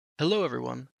Hello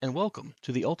everyone, and welcome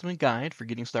to the ultimate guide for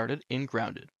getting started in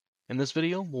Grounded. In this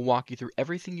video, we'll walk you through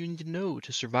everything you need to know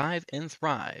to survive and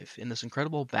thrive in this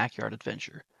incredible backyard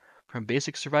adventure. From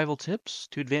basic survival tips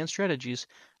to advanced strategies,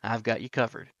 I've got you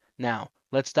covered. Now,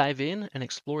 let's dive in and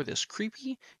explore this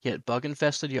creepy yet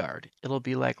bug-infested yard. It'll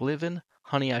be like living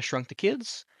Honey, I Shrunk the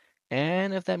Kids,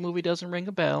 and if that movie doesn't ring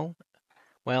a bell,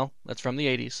 well, that's from the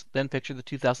 80s. Then picture the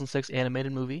 2006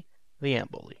 animated movie, The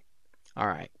Ant Bully. All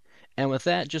right. And with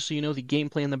that, just so you know, the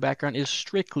gameplay in the background is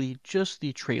strictly just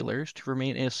the trailers to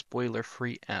remain as spoiler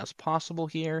free as possible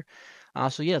here.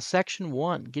 Yeah, Section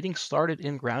 1, getting started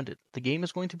in Grounded. The game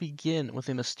is going to begin with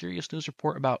a mysterious news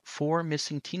report about four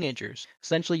missing teenagers.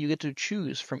 Essentially, you get to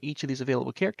choose from each of these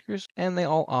available characters, and they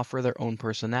all offer their own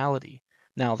personality.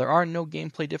 Now, there are no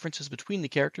gameplay differences between the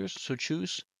characters, so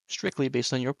choose strictly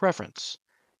based on your preference.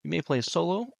 You may play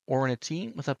solo or in a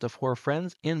team with up to four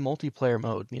friends in multiplayer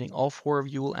mode, meaning all four of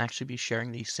you will actually be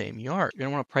sharing the same yard. You're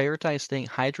going to want to prioritize staying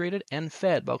hydrated and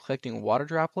fed while collecting water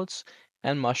droplets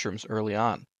and mushrooms early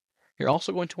on. You're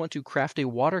also going to want to craft a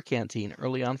water canteen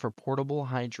early on for portable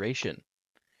hydration.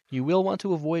 You will want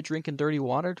to avoid drinking dirty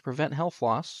water to prevent health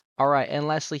loss. Alright, and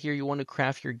lastly here you want to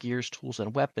craft your gears, tools,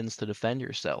 and weapons to defend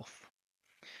yourself.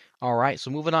 All right, so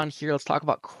moving on here, let's talk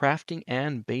about crafting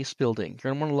and base building.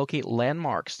 You're going to want to locate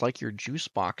landmarks like your juice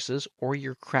boxes or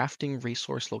your crafting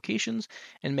resource locations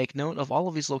and make note of all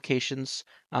of these locations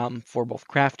for both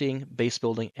crafting, base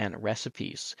building, and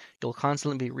recipes. You'll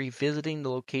constantly be revisiting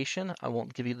the location. I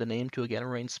won't give you the name to again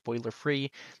remain spoiler free,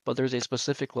 but there's a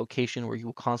specific location where you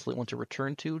will constantly want to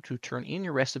return to turn in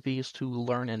your recipes to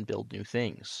learn and build new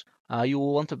things. You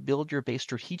will want to build your base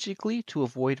strategically to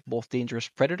avoid both dangerous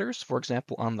predators, for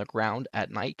example, on the ground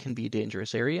at night can be a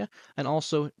dangerous area, and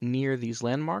also near these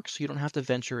landmarks, so you don't have to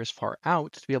venture as far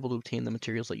out to be able to obtain the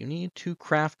materials that you need to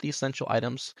craft the essential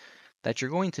items that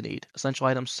you're going to need. Essential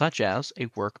items such as a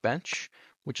workbench,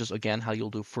 which is again how you'll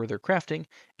do further crafting,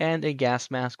 and a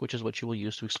gas mask, which is what you will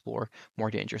use to explore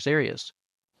more dangerous areas.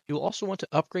 You will also want to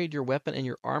upgrade your weapon and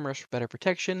your armors for better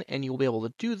protection, and you'll be able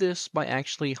to do this by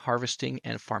actually harvesting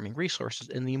and farming resources.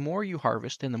 And the more you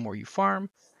harvest and the more you farm,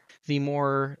 the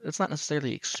more, it's not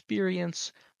necessarily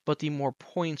experience, but the more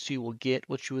points you will get,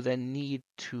 which you will then need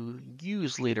to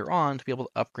use later on to be able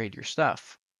to upgrade your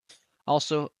stuff.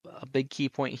 Also, a big key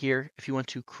point here, if you want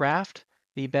to craft,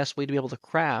 the best way to be able to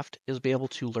craft is be able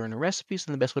to learn recipes,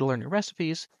 and the best way to learn your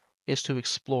recipes is to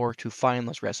explore to find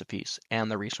those recipes and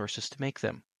the resources to make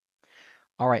them.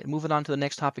 All right, moving on to the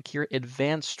next topic here,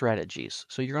 advanced strategies.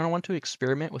 So you're going to want to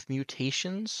experiment with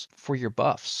mutations for your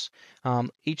buffs.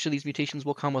 Each of these mutations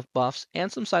will come with buffs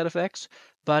and some side effects,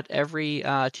 but every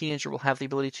teenager will have the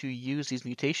ability to use these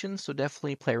mutations, so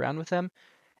definitely play around with them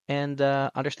and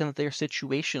understand that they are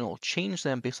situational. Change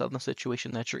them based on the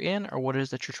situation that you're in or what it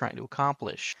is that you're trying to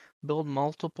accomplish. Build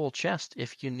multiple chests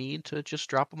if you need to just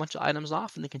drop a bunch of items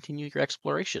off and then continue your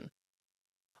exploration.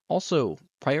 Also,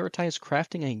 prioritize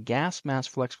crafting a gas mask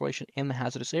for exploration in the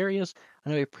hazardous areas. I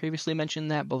know I previously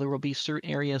mentioned that, but there will be certain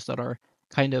areas that are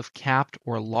kind of capped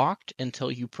or locked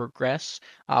until you progress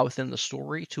within the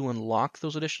story to unlock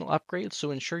those additional upgrades.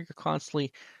 So ensure you're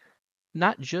constantly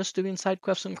not just doing side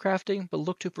quests and crafting, but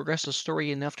look to progress the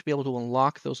story enough to be able to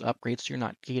unlock those upgrades so you're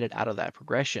not gated out of that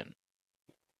progression.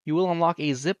 You will unlock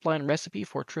a zipline recipe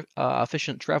for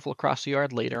efficient travel across the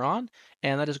yard later on,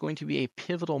 and that is going to be a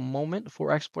pivotal moment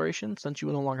for exploration since you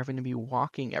will no longer having to be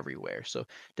walking everywhere. So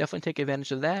definitely take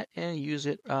advantage of that and use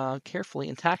it carefully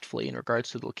and tactfully in regards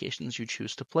to the locations you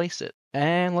choose to place it.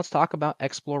 And let's talk about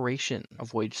exploration.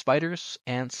 Avoid spiders,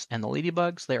 ants, and the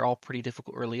ladybugs. They're all pretty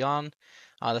difficult early on.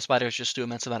 The spiders just do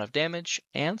immense amount of damage.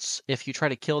 Ants, if you try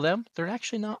to kill them, they're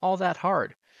actually not all that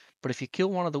hard. But if you kill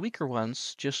one of the weaker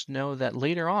ones, just know that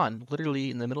later on,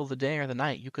 literally in the middle of the day or the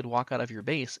night, you could walk out of your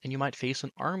base and you might face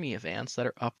an army of ants that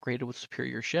are upgraded with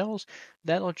superior shells.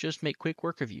 That'll just make quick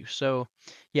work of you. So,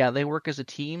 yeah, they work as a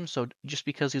team. So just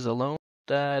because he's alone,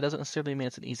 doesn't necessarily mean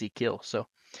it's an easy kill. So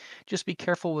just be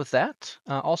careful with that.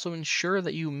 Also, ensure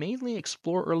that you mainly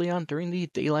explore early on during the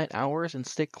daylight hours and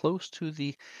stick close to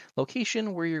the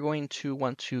location where you're going to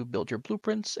want to build your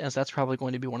blueprints, as that's probably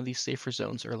going to be one of these safer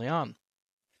zones early on.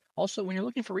 Also, when you're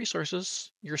looking for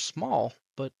resources, you're small,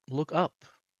 but look up.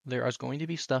 There is going to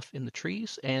be stuff in the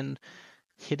trees and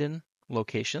hidden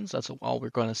locations. That's all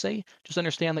we're going to say. Just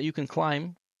understand that you can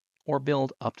climb or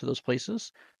build up to those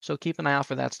places. So keep an eye out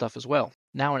for that stuff as well.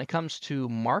 Now, when it comes to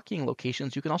marking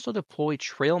locations, you can also deploy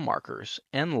trail markers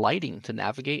and lighting to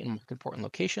navigate and mark important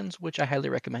locations, which I highly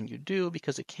recommend you do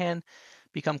because it can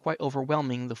become quite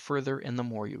overwhelming the further and the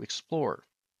more you explore.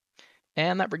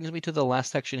 And that brings me to the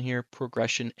last section here,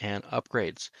 progression and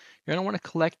upgrades. You're going to want to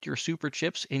collect your super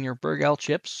chips in your Burgal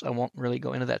chips. I won't really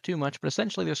go into that too much, but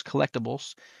essentially there's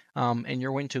collectibles, and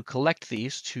you're going to collect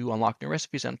these to unlock new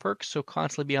recipes and perks. So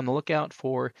constantly be on the lookout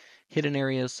for hidden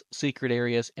areas, secret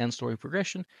areas, and story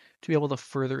progression to be able to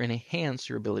further enhance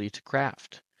your ability to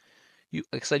craft.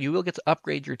 Like I said, you will get to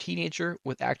upgrade your teenager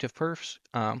with active perks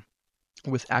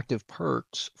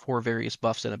for various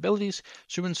buffs and abilities,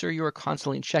 so ensure you are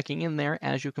constantly checking in there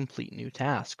as you complete new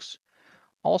tasks.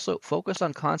 Also, focus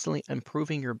on constantly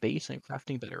improving your base and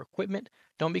crafting better equipment.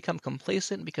 Don't become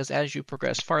complacent because as you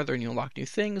progress farther and you unlock new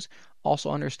things,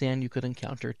 also understand you could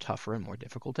encounter tougher and more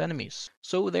difficult enemies.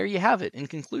 So, there you have it. In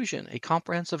conclusion, a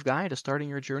comprehensive guide to starting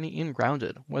your journey in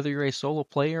Grounded. Whether you're a solo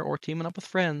player or teaming up with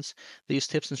friends, these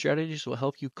tips and strategies will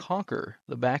help you conquer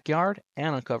the backyard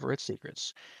and uncover its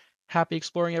secrets. Happy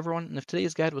exploring, everyone, and if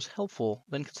today's guide was helpful,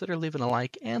 then consider leaving a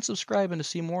like and subscribing to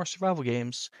see more survival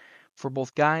games for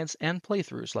both guides and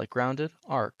playthroughs like Grounded,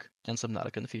 Ark, and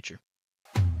Subnautica in the future.